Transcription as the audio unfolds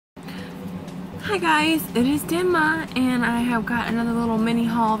Hi guys, it is Denma, and I have got another little mini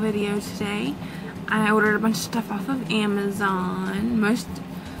haul video today. I ordered a bunch of stuff off of Amazon. Most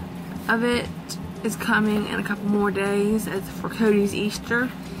of it is coming in a couple more days as for Cody's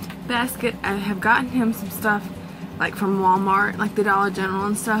Easter basket. I have gotten him some stuff like from Walmart, like the Dollar General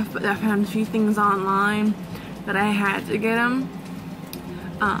and stuff, but I found a few things online that I had to get him.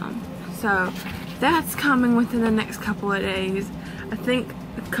 So that's coming within the next couple of days. I think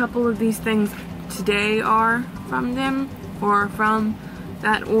a couple of these things today are from them or from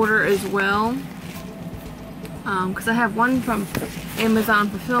that order as well, because I have one from Amazon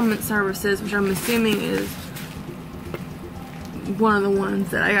Fulfillment Services, which I'm assuming is one of the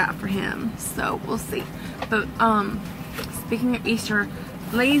ones that I got for him, so we'll see. But speaking of Easter,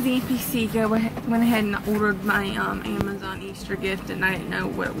 LazyNPC-Lita went ahead and ordered my Amazon Easter gift, and I didn't know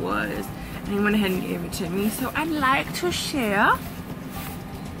what it was, and he went ahead and gave it to me, so I'd like to share.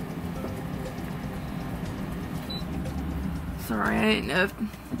 Sorry, I didn't know if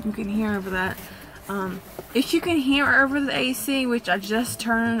you can hear over that. If you can hear over the AC, which I just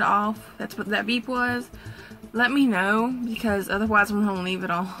turned off, that's what that beep was, let me know, because otherwise I'm going to leave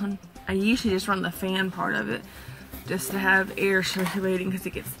it on. I usually just run the fan part of it, just to have air circulating because it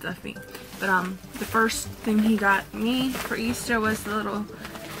gets stuffy. But the first thing he got me for Easter was the little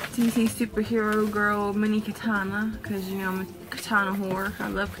DC superhero girl mini katana, because you know I'm a katana whore. I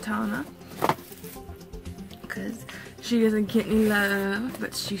love katana. Because she doesn't get any love,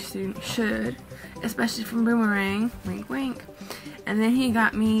 but she soon should, especially from Boomerang. Wink, wink. And then he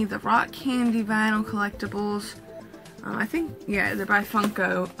got me the rock candy vinyl collectibles. I think, yeah, they're by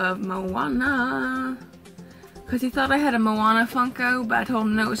Funko of Moana. Because he thought I had a Moana Funko, but I told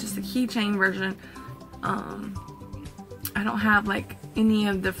him no, it was just a keychain version. I don't have like any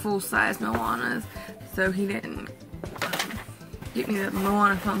of the full-size Moanas, so he didn't get me the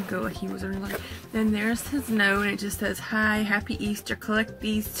Moana Funko like he was earlier. Then there's his note, and it just says, "Hi, happy Easter, collect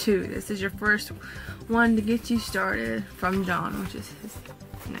these too. This is your first one to get you started," from John, which is his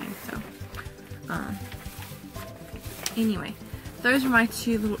name. So, anyway, those are my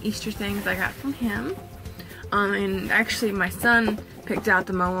two little Easter things I got from him. And actually my son picked out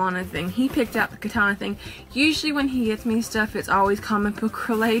the Moana thing. He picked out the katana thing. Usually when he gets me stuff, it's always comic book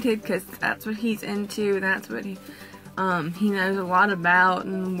related, because that's what he's into, that's what he knows a lot about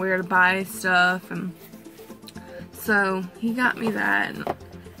and where to buy stuff, and so he got me that,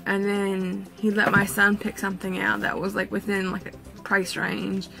 and then he let my son pick something out that was like within like a price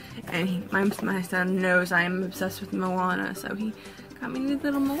range, and my son knows I am obsessed with Moana, so he got me the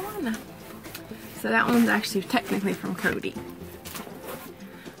little Moana. So that one's actually technically from Cody.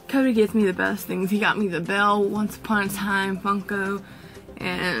 Cody gets me the best things. He got me the Belle Once Upon a Time Funko,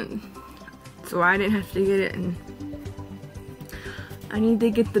 and so I didn't have to get it, and I need to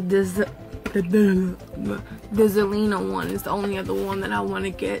get the Dizzykat one. Is the only other one that I want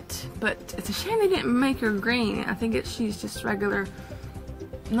to get, but it's a shame they didn't make her green. I think she's just regular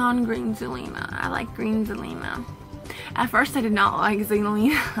non-green Zelina. I like green Zelina. At first I did not like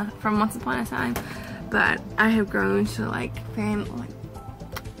Zelina from Once Upon a Time, but I have grown to like kind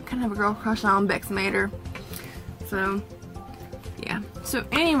of a girl crush on Bex Mater. So yeah. So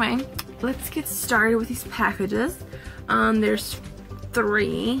anyway, let's get started with these packages. There's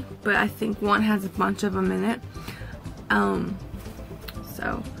 3, but I think one has a bunch of them in it.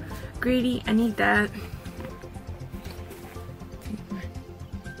 So greedy, I need that.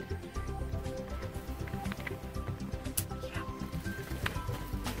 Yeah.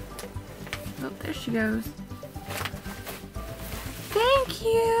 Oh, there she goes. Thank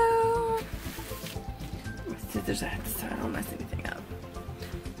you. My scissors have so I don't mess anything up.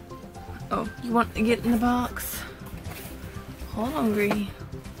 Oh, you want to get in the box? Hold on, Greedy.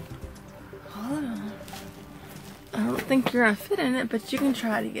 Hold on. I don't think you're gonna fit in it, but you can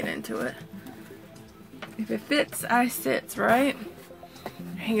try to get into it. If it fits, I sits, right?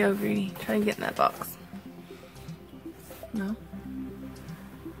 Here you go, Greedy. Try to get in that box. No?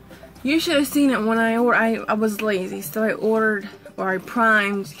 You should have seen it when I ordered. I was lazy, so I ordered, or I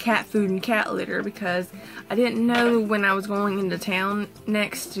primed cat food and cat litter, because I didn't know when I was going into town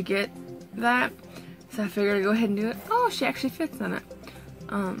next to get that. So I figured I'd go ahead and do it. Oh, she actually fits in it.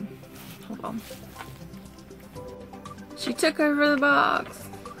 Hold on. She took over the box.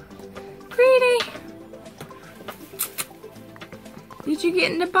 Greedy! Did you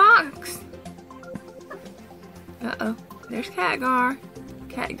get in the box? Uh-oh. There's Catgar.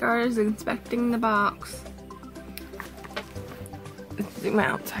 Catgar is inspecting the box. Let's zoom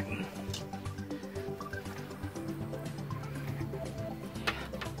out so I can...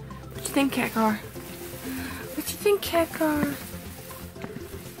 What you think, Catgar? What you think, Catgar?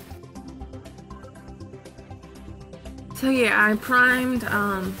 So yeah, I primed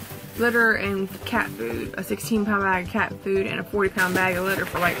litter and cat food, a 16-pound bag of cat food and a 40-pound bag of litter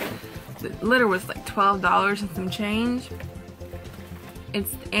for like, the litter was like $12 and some change.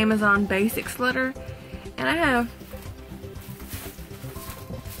 It's Amazon Basics litter, and I have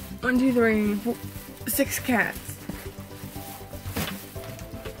 1, 2, 3, 4, 6 cats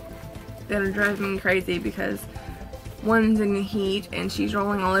that are driving me crazy because one's in the heat and she's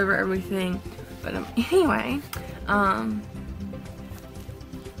rolling all over everything. But anyway,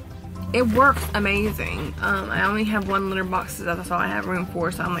 it works amazing. I only have 1 litter box, so that's all I have room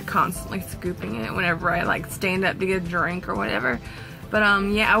for, so I'm like constantly scooping it whenever I like stand up to get a drink or whatever. But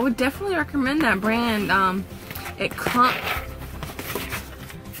yeah, I would definitely recommend that brand. It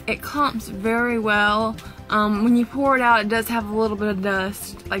clumps very well. When you pour it out, it does have a little bit of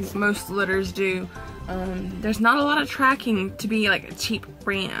dust, like most litters do. There's not a lot of tracking to be like a cheap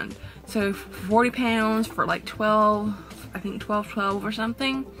brand. So 40 pounds for like 12, I think 12 or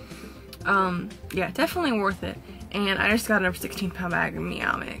something. Yeah, definitely worth it. And I just got a 16-pound bag of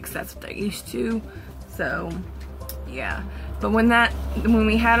Meow Mix. That's what they're used to. So yeah. But when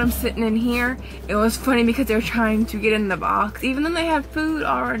we had them sitting in here, it was funny because they were trying to get in the box. Even though they had food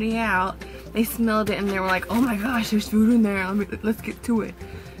already out, they smelled it and they were like, oh my gosh, there's food in there. Let's get to it.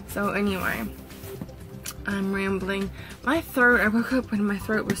 So anyway, I'm rambling. My throat, I woke up and my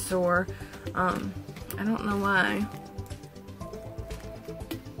throat was sore. I don't know why.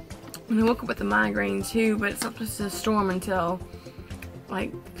 And I woke up with a migraine too, but it's not supposed to storm until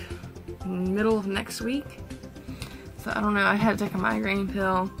like middle of next week. So I don't know, I had to take a migraine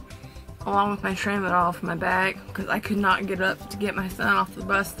pill along with my Tramadol for my back because I could not get up to get my son off the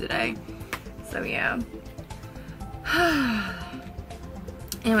bus today. So yeah.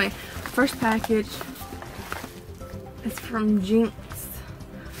 Anyway, first package is from Jinx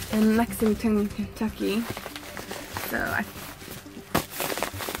in Lexington, Kentucky. So I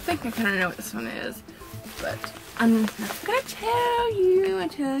think I kind of know what this one is, but I'm not gonna tell you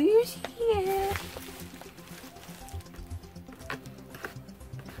until you see it.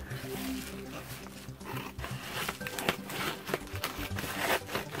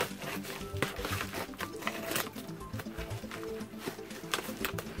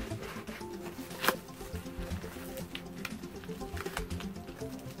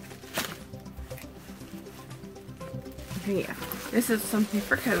 Yeah, this is something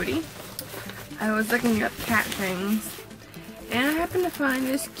for Cody. I was looking up cat things and I happened to find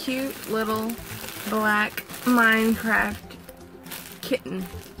this cute little black Minecraft kitten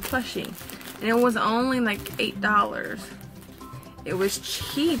plushie, and it was only like $8. It was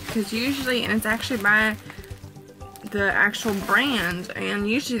cheap because usually, and it's actually by the actual brand, and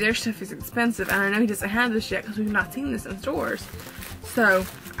usually their stuff is expensive, and I know he doesn't have this yet because we've not seen this in stores. So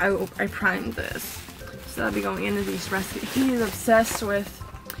I primed this. So I'll be going into these recipes. He's obsessed with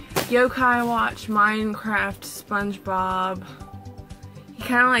Yokai Watch, Minecraft, SpongeBob. He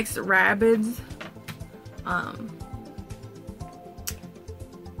kind of likes Rabbids. And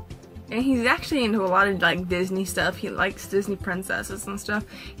he's actually into a lot of like Disney stuff. He likes Disney princesses and stuff.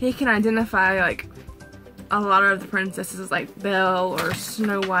 He can identify like a lot of the princesses like Belle or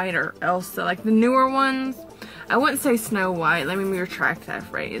Snow White or Elsa. Like the newer ones. I wouldn't say Snow White, let me retract that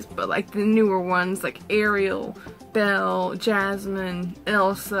phrase, but like the newer ones like Ariel, Belle, Jasmine,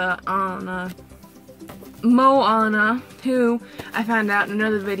 Elsa, Anna, Moana, who I found out in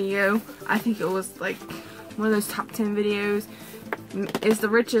another video, I think it was like one of those top 10 videos, is the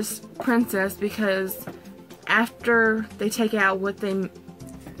richest princess because after they take out what they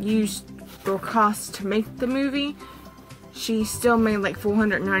used or cost to make the movie, she still made like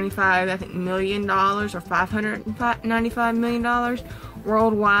 $495 million or $595 million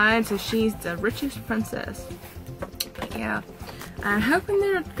worldwide, so she's the richest princess. But yeah, I'm hoping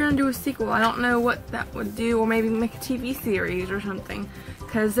they're gonna do a sequel. I don't know what that would do, or maybe make a TV series or something.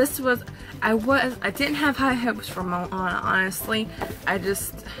 Cause this was, I didn't have high hopes for Moana, honestly. I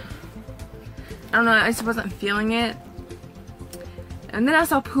don't know, I just wasn't feeling it. And then I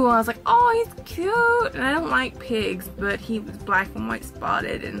saw Pooh and I was like, oh, he's cute. And I don't like pigs, but he was black and white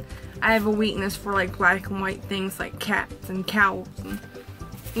spotted. And I have a weakness for like black and white things like cats and cows and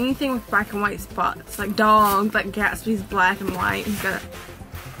anything with black and white spots. Like dogs, like Gatsby's black and white. He's got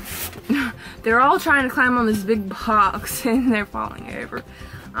they're all trying to climb on this big box and they're falling over.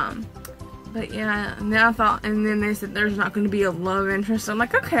 But yeah, and then I thought, and then they said there's not going to be a love interest. So I'm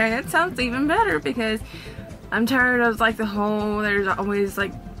like, okay, that sounds even better because I'm tired of like the whole, there's always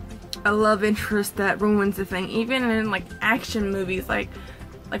like a love interest that ruins the thing. Even in like action movies, like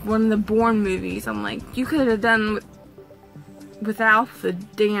one of the Bourne movies, I'm like, you could have done without the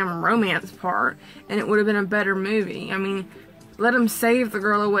damn romance part, and it would have been a better movie. I mean, let them save the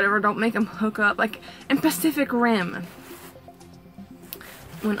girl or whatever, don't make them hook up. Like in Pacific Rim,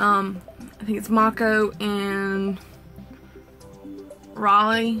 when I think it's Mako and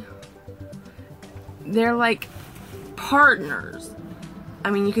Raleigh, they're like partners. I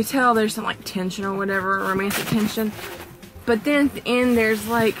mean, you could tell there's some like tension or whatever, romantic tension, but then at the end there's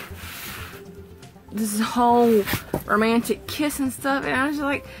like this whole romantic kiss and stuff, and I was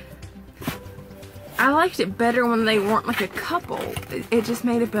like, I liked it better when they weren't like a couple. It just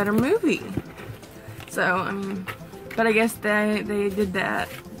made a better movie. So, I mean, but I guess they did that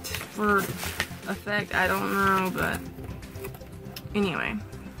for effect. I don't know, but anyway,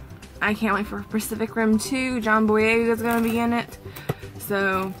 I can't wait for Pacific Rim 2. John Boyega is going to be in it,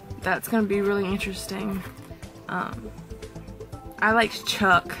 so that's going to be really interesting. I liked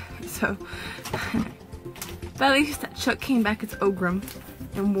Chuck, so but at least that Chuck came back as Ogrim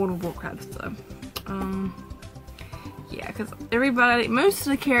in World of Warcraft, so yeah, because everybody, most of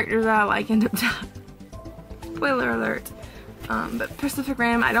the characters I like end up dying. Spoiler alert. But Pacific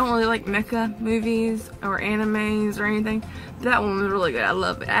Rim, I don't really like mecha movies or animes or anything. That one was really good. I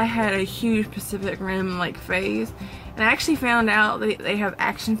love it. I had a huge Pacific Rim like phase, and I actually found out that they have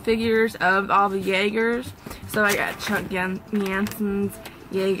action figures of all the Jaegers. So I got Chuck Jansen's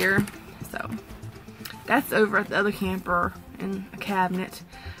Jaeger. So that's over at the other camper in a cabinet.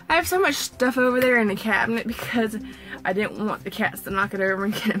 I have so much stuff over there in the cabinet because I didn't want the cats to knock it over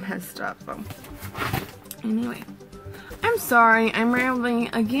and get it messed up. So anyway, I'm sorry, I'm rambling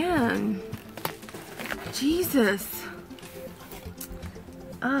again. Jesus.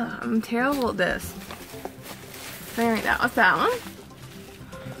 I'm terrible at this. So anyway, that was that one.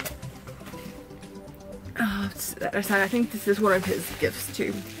 That aside, I think this is one of his gifts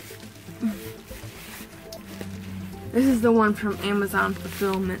too. This is the one from Amazon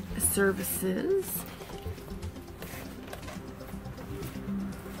Fulfillment Services.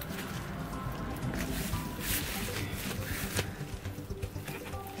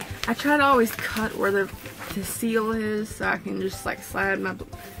 I try to always cut where the seal is so I can just like slide my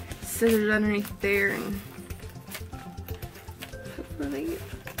scissors underneath there and hopefully.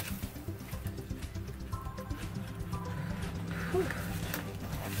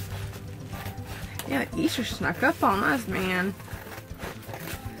 Yeah, Easter snuck up on us, man.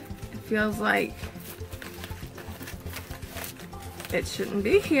 It feels like it shouldn't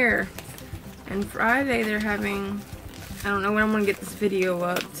be here. And Friday they're having, I don't know when I'm gonna get this video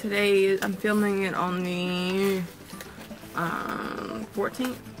up. Today I'm filming it on the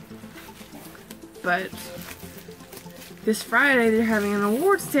 14th. But this Friday they're having an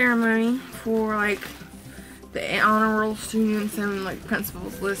award ceremony for like the honor roll students and like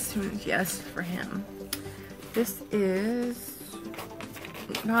principal's list students. Yes, for him. This is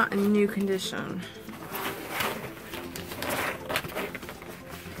not a new condition.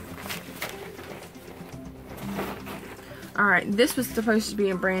 Alright, this was supposed to be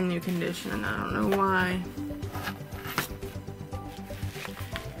a brand new condition, and I don't know why.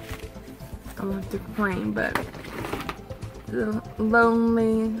 I won't have to complain, but the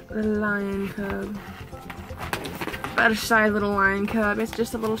Lonely Lion Cub. About a shy little lion cub. It's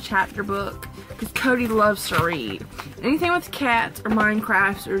just a little chapter book because Cody loves to read anything with cats or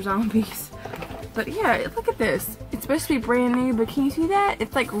Minecraft or zombies. But yeah, look at this. It's supposed to be brand new, but can you see that?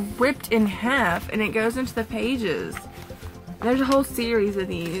 It's like ripped in half and it goes into the pages. There's a whole series of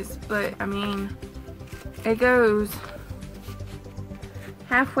these, but I mean, it goes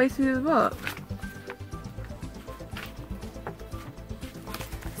halfway through the book.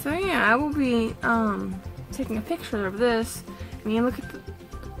 So yeah, I will be taking a picture of this. I mean, look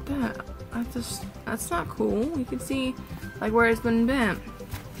at that. That's not cool. You can see like where it's been bent.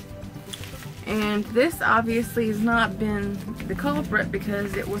 And this obviously has not been the culprit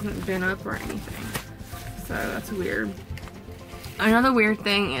because it wasn't bent up or anything. So that's weird. Another weird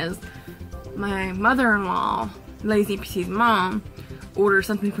thing is my mother-in-law, LazyNPC's mom, ordered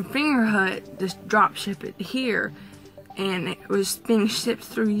something from Finger Hut, just drop ship it here, and it was being shipped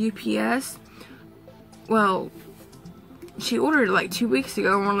through UPS. Well, she ordered it like 2 weeks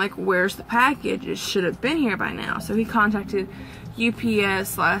ago, and we're like, where's the package? It should have been here by now. So he contacted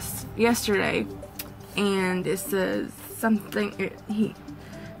UPS yesterday, and it says something,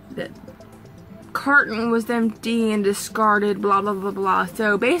 that carton was empty and discarded, blah blah blah blah.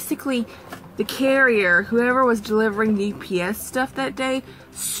 So basically the carrier, whoever was delivering the UPS stuff that day,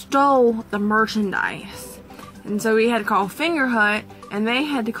 stole the merchandise, and so we had to call Finger Hut, and they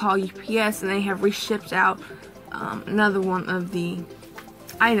had to call UPS, and they have reshipped out another one of the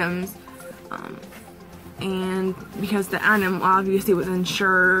items, and because the item obviously was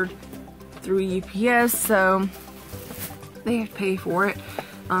insured through UPS, so they have to pay for it.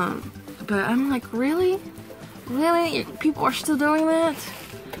 But I'm like, really? Really? People are still doing that?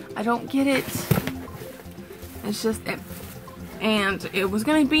 I don't get it. It's just, and it was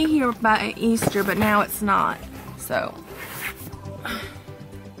gonna be here by Easter, but now it's not. So,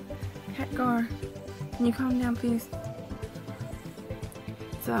 Catgar, can you calm down, please?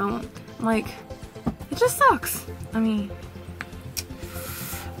 So, like, it just sucks. I mean,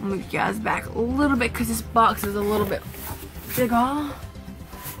 I'll move you guys back a little bit because this box is a little bit bigger.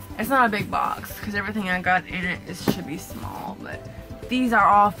 It's not a big box because everything I got in it should be small, but these are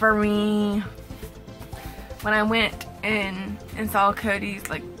all for me. When I went and saw Cody's,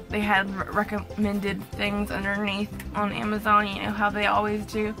 like, they had recommended things underneath on Amazon, you know how they always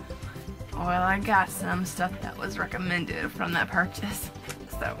do. Well, I got some stuff that was recommended from that purchase.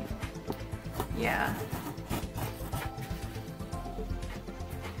 So, yeah.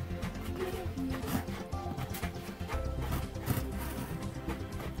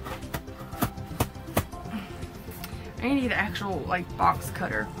 I need to get an actual, like, box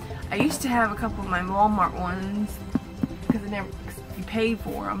cutter. I used to have a couple of my Walmart ones because you pay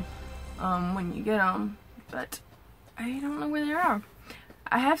for them when you get them, but I don't know where they are.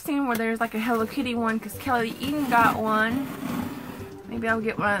 I have seen where there's like a Hello Kitty one because Kelly Eden got one. Maybe I'll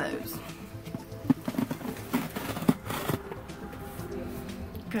get one of those.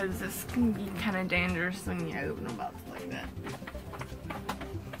 Because this can be kind of dangerous when you open a box like that.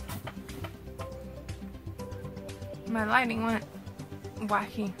 My lighting went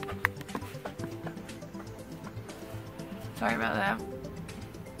wacky. Sorry about that.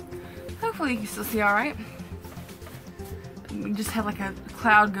 Hopefully you can still see alright. We just had like a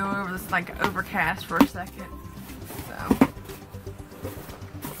cloud go over this, like overcast for a second. So.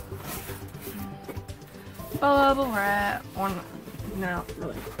 Bubble wrap. Or not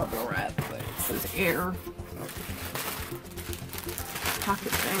really bubble wrap, but it says air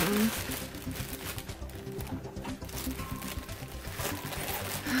pocket thing.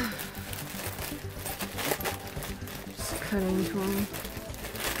 Cutting tool.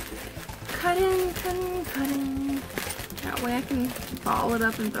 Cutting. That way I can ball it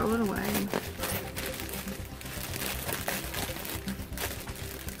up and throw it away.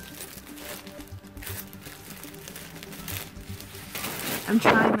 I'm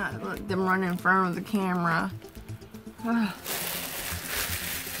trying not to let them run in front of the camera.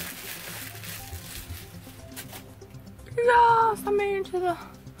 Yes, I made it to the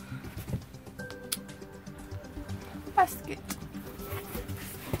basket.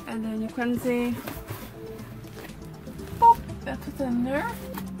 And then you can see, pop, that's what's in there.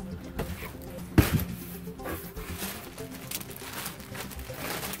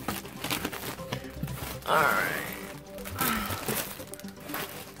 Alright.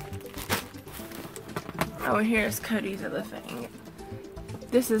 Oh, here's Cody's other thing.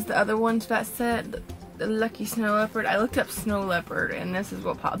 This is the other one to that set, the Lucky Snow Leopard. I looked up Snow Leopard and this is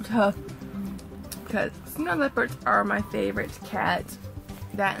what popped up. Because snow leopards are my favorite cat,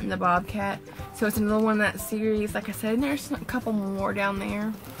 that and the bobcat. So it's another one in that series, like I said, and there's a couple more down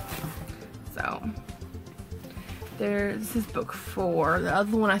there. So this is book 4. The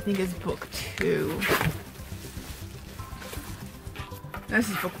other one I think is book 2. This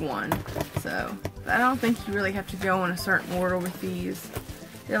is book 1. So I don't think you really have to go in a certain order with these.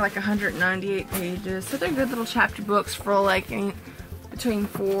 They're like 198 pages, so they're good little chapter books for like between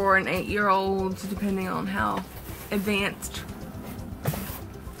 4 and 8-year-olds, depending on how advanced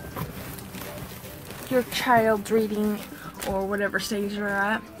your child's reading or whatever stage you're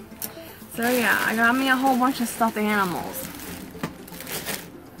at. So yeah, I got me a whole bunch of stuffed animals.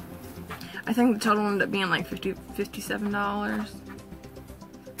 I think the total ended up being like $57.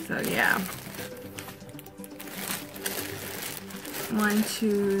 So yeah. 1,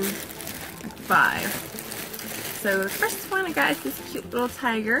 2, 5. So the first one I got is this cute little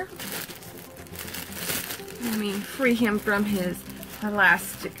tiger. Let me free him from his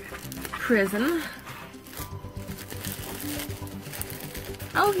elastic prison.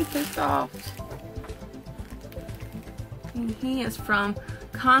 Oh, he's so soft. And he is from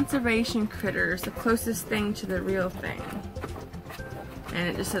Conservation Critters, the closest thing to the real thing. And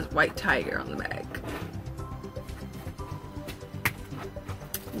it just says White Tiger on the back.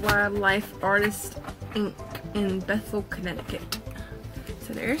 Wildlife Artist Inc. in Bethel, Connecticut.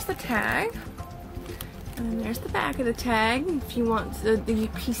 So there's the tag. And then there's the back of the tag. If you want the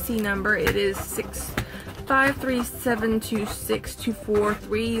PC number, it is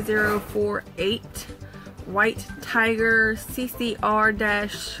 653-726-243-048. White Tiger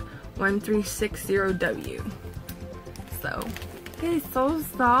CCR-1 1360W. So he's so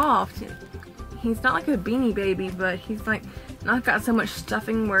soft. He's not like a Beanie Baby, but he's like not got so much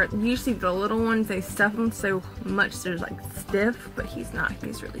stuffing, where usually the little ones, they stuff them so much they're like stiff, but he's not.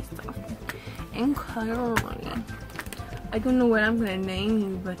 He's really soft and cuddly. I don't know what I'm gonna name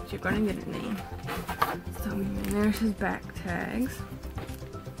you, but you're gonna get a name. So there's his back tags.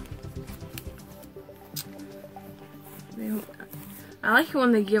 I like it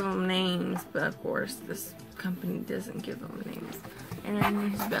when they give them names, but of course this company doesn't give them names.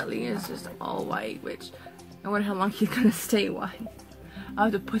 And his belly is just all white, which I wonder how long he's gonna stay white. I'll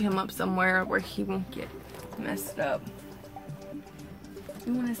have to put him up somewhere where he won't get messed up.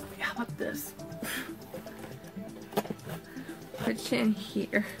 You wanna see, how about this? Put you in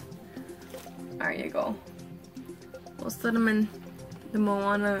here. There you go. We'll set him in the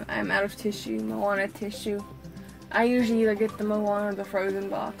Moana. I'm out of tissue. Moana tissue. I usually either get the Moana or the Frozen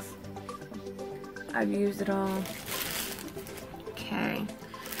box. I've used it all. Okay.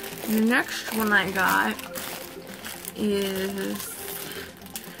 The next one I got is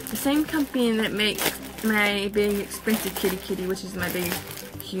the same company that makes my big expensive kitty, which is my big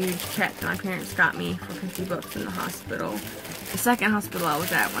huge cat that my parents got me for $50 in the hospital. The second hospital I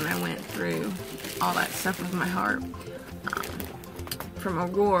was at when I went through all that stuff with my heart. From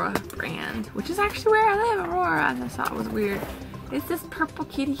Aurora brand, which is actually where I live, Aurora. I just thought it was weird. It's this purple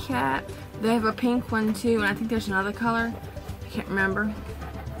kitty cat. They have a pink one too, and I think there's another color. I can't remember.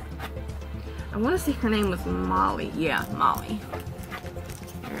 I want to say her name was Molly. Yeah, Molly.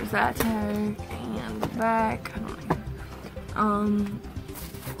 There's that tag and the back. I don't know.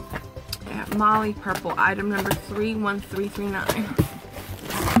 Yeah, Molly purple, item number 31339.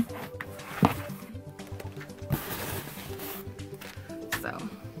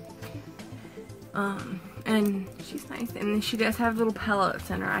 And she's nice, and she does have little pellets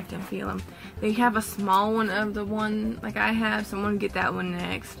in her. I can feel them. They have a small one of the one like I have, so I'm gonna get that one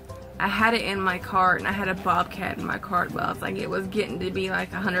next. I had it in my cart, and I had a bobcat in my cart, but I was like, it was getting to be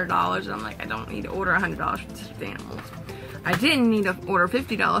like $100, and I'm like, I don't need to order $100 for the stuffed animals. I didn't need to order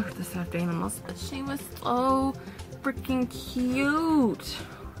 $50 for the stuffed animals, but she was so freaking cute.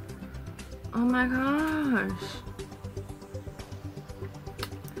 Oh my gosh.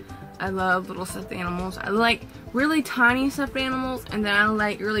 I love little stuffed animals. I like really tiny stuffed animals, and then I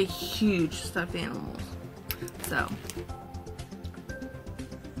like really huge stuffed animals. So,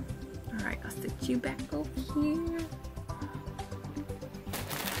 alright, I'll stick you back over here.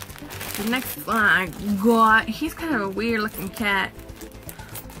 The next one I got, he's kind of a weird looking cat.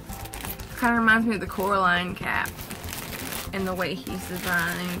 Kind of reminds me of the Coraline cat and the way he's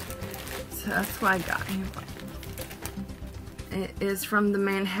designed. So that's why I got him. It is from the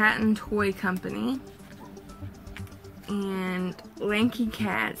Manhattan Toy Company. And Lanky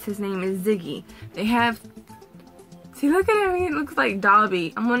Cats, his name is Ziggy. They have, see, look at him, he looks like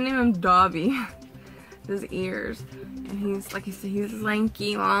Dobby. I'm gonna name him Dobby. His ears. And he's, like I said, he's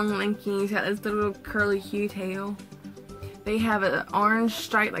lanky, long, lanky. He's got this little curly hue tail. They have an orange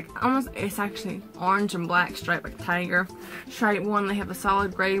stripe, like almost, it's actually orange and black stripe, like tiger stripe one. They have a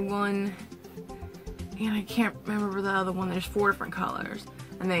solid gray one. And I can't remember the other one. There's 4 different colors.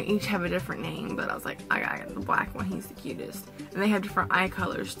 And they each have a different name. But I was like, I got the black one. He's the cutest. And they have different eye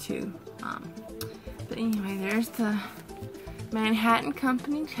colors too. But anyway, there's the Manhattan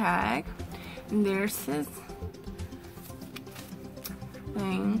Company tag. And there's his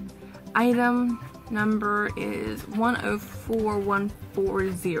thing. Item number is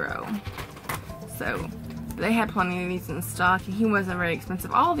 104140. So, they had plenty of these in stock. And he wasn't very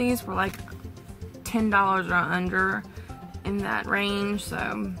expensive. All these were like $10 or under in that range,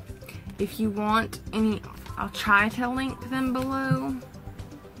 so if you want any, I'll try to link them below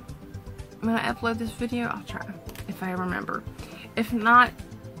when I upload this video. I'll try if I remember. If not,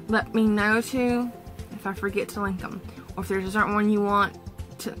 let me know too if I forget to link them, or if there's a certain one you want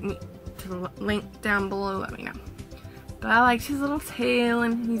to link down below, let me know. But I liked his little tail,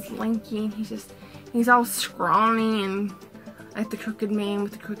 and he's lanky, and he's all scrawny and like the crooked man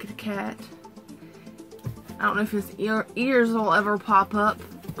with the crooked cat. I don't know if his ears will ever pop up,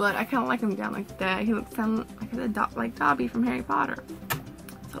 but I kind of like him down like that. He looks like Dobby from Harry Potter.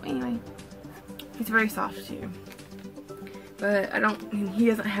 So anyway, he's very soft too. But he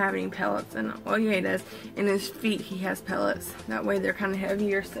doesn't have any pellets, and well, yeah, he does. In his feet, he has pellets. That way they're kind of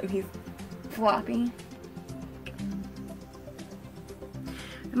heavier, so he's floppy.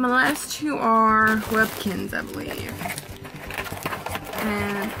 And my last 2 are Webkins, I believe.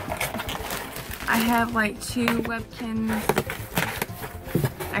 And I have like 2 Webkins.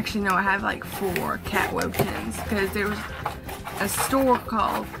 Actually, no, I have like 4 cat Webkins, because there was a store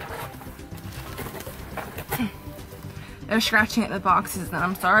called They're scratching at the boxes, and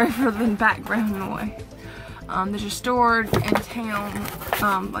I'm sorry for the background noise. There's a store in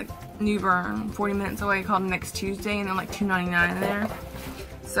town, like New Bern, 40 minutes away, called Next Tuesday, and they're like $2.99 there.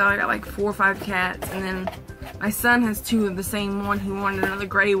 So I got like 4 or 5 cats, and then my son has 2 of the same one. He wanted another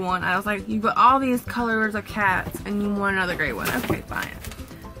gray one. I was like, you've got all these colors of cats, and you want another gray one. Okay, fine.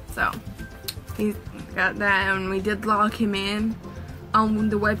 So he's got that, and we did log him in on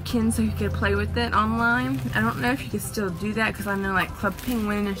the webkin so he could play with it online. I don't know if you can still do that, because I know like Club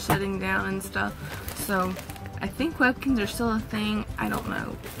Penguin is shutting down and stuff. So I think webkins are still a thing. I don't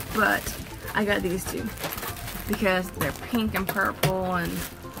know, but I got these 2 because they're pink and purple, and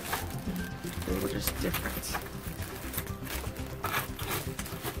they were just different.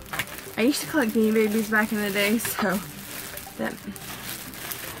 I used to collect Beanie Babies back in the day, so that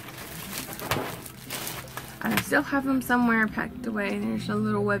I still have them somewhere packed away. There's a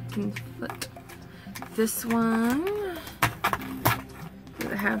little webkin foot. This one,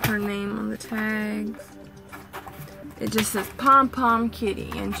 does it have her name on the tags? It just says Pom Pom Kitty,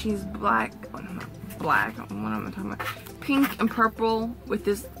 and she's black. Well, not black. What am I talking about? Pink and purple with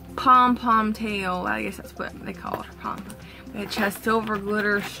this pom pom tail. I guess that's what they call her, pom pom. It has silver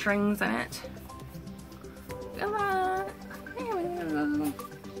glitter strings in it. Come on. There we go.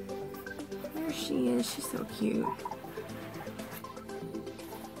 There she is. She's so cute.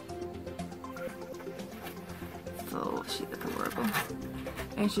 So she's adorable.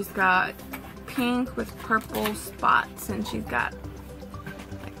 And she's got pink with purple spots, and she's got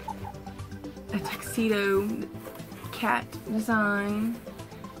like a tuxedo cat design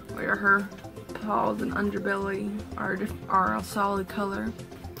where her paws and underbelly are a solid color,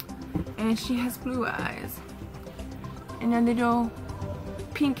 and she has blue eyes and a little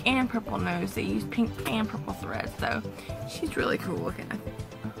pink and purple nose. They use pink and purple threads, so she's really cool looking.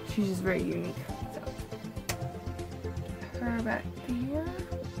 She's just very unique. So her back there,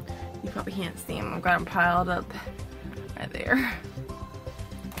 you probably can't see them. I've got them piled up right there.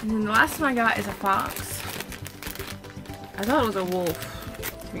 And then the last one I got is a fox. I thought it was a wolf,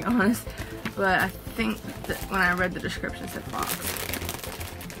 to be honest, but I think that when I read the description it said fox.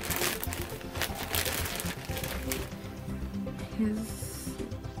 His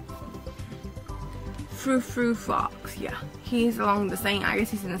Frou Fox, yeah. He's along the same, I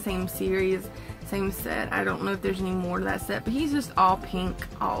guess he's in the same series, same set. I don't know if there's any more to that set, but he's just all pink,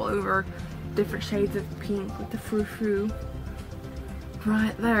 all over, different shades of pink with the frou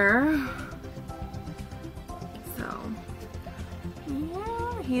right there. So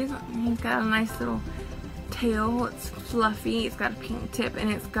yeah, he's got a nice little tail. It's fluffy. It's got a pink tip, and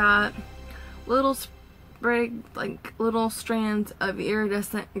it's got little like little strands of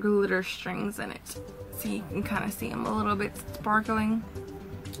iridescent glitter strings in it. So you can kind of see them a little bit sparkling.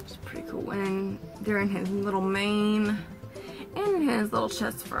 It's pretty cool. And they're in his little mane and his little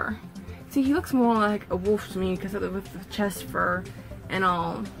chest fur. See, he looks more like a wolf to me because of with the chest fur and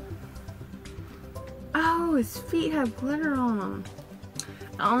all. Oh, his feet have glitter on them.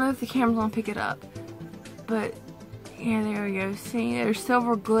 I don't know if the camera's gonna pick it up, but yeah, there we go. See, there's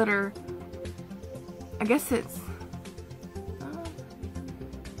silver glitter. I guess it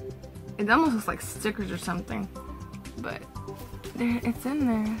almost looks like stickers or something, but it's in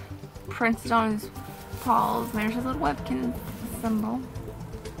there. Printed on his paws. There's a little webkin symbol.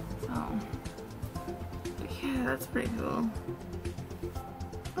 So, yeah, that's pretty cool.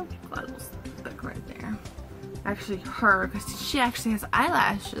 Oh, a little stick right there. Actually, her, because she actually has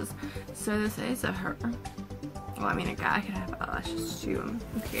eyelashes. So this is a her. Well, I mean, a guy could have eyelashes too.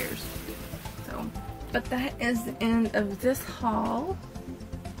 Who cares? So, but that is the end of this haul.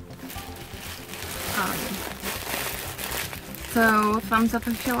 So thumbs up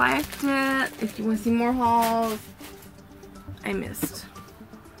if you liked it. If you want to see more hauls I missed.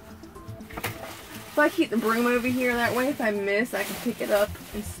 So I keep the broom over here, that way if I miss I can pick it up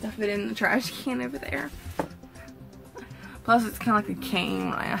and stuff it in the trash can over there. Plus it's kind of like a cane.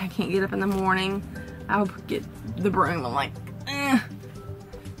 When I can't get up in the morning, I'll get the broom and like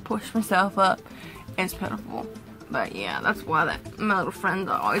push myself up. It's pitiful. But yeah, that's why my little friend's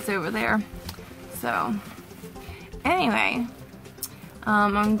always over there. So anyway,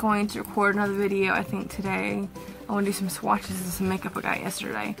 I'm going to record another video I think today. I want to do some swatches of some makeup I got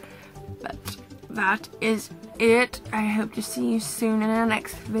yesterday. But that is it. I hope to see you soon in the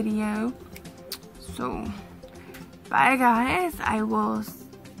next video. So bye guys. I will,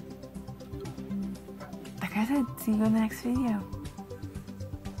 like I said, see you in the next video.